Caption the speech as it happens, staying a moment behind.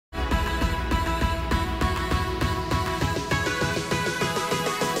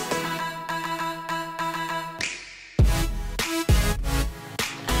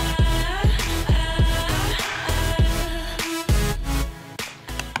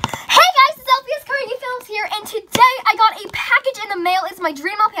my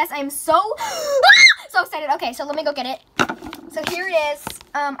dream LPS. I am so, so excited. Okay, so let me go get it. So here it is.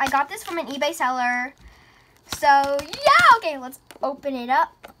 I got this from an eBay seller. So yeah, okay, let's open it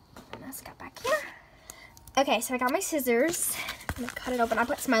up. Let's get back here. Okay, so I got my scissors. I'm gonna cut it open. I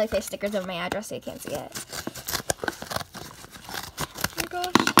put smiley face stickers over my address so you can't see it. Oh my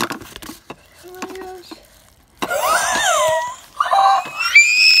gosh. Oh my gosh.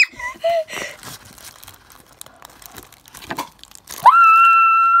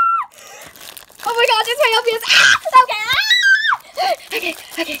 Oh my gosh, it's my LPS.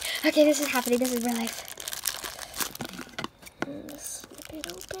 Okay. Okay, this is happening. This is real life. Snip it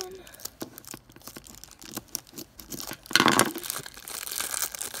open.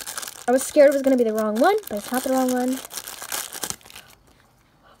 I was scared it was going to be the wrong one, but it's not the wrong one.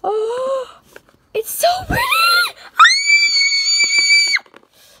 Oh, it's so pretty!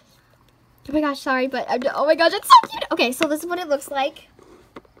 Oh my gosh, sorry, but oh my gosh, it's so cute. Okay, so this is what it looks like.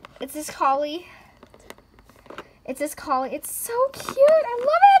 It's this collie. It's this collie. It's so cute. I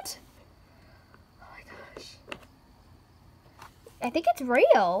love it. Oh my gosh. I think it's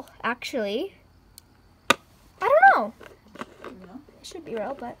real, actually. I don't know. It should be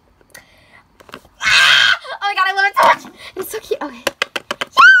real, but. Ah! Oh my god, I love it so much. It's so cute. Okay.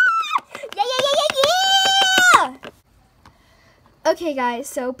 Yeah! Okay, guys,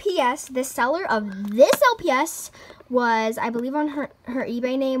 so P.S. the seller of this LPS was, I believe on her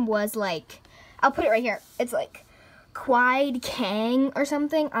eBay name was like, I'll put it right here. It's like quidekang or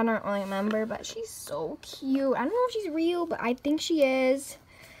something. I don't really remember, but she's so cute. I don't know if she's real, but I think she is.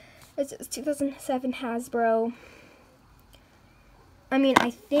 It's 2007 Hasbro. I mean,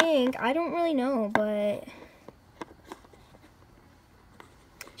 I don't really know, but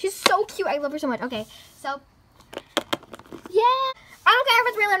she's so cute. I love her so much. Okay, so yeah, I don't care if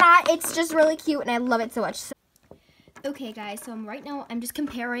it's real or not. It's just really cute, and I love it so much. So, okay, guys, so right now I'm just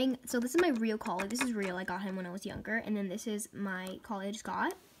comparing. So this is my real collie. This is real. I got him when I was younger, and then this is my collie I just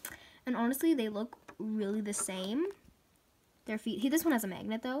got. And honestly, they look really the same. Their feet. This one has a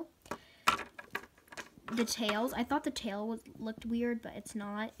magnet though. The tails, I thought the tail looked weird, but it's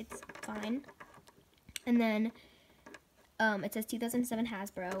not. It's fine. And then it says 2007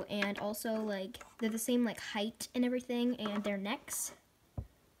 Hasbro, and also like they're the same like height and everything, and their necks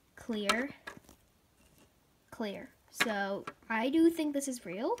clear. So I do think this is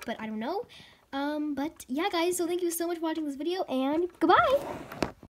real, but I don't know. But yeah, guys, so thank you so much for watching this video, and goodbye.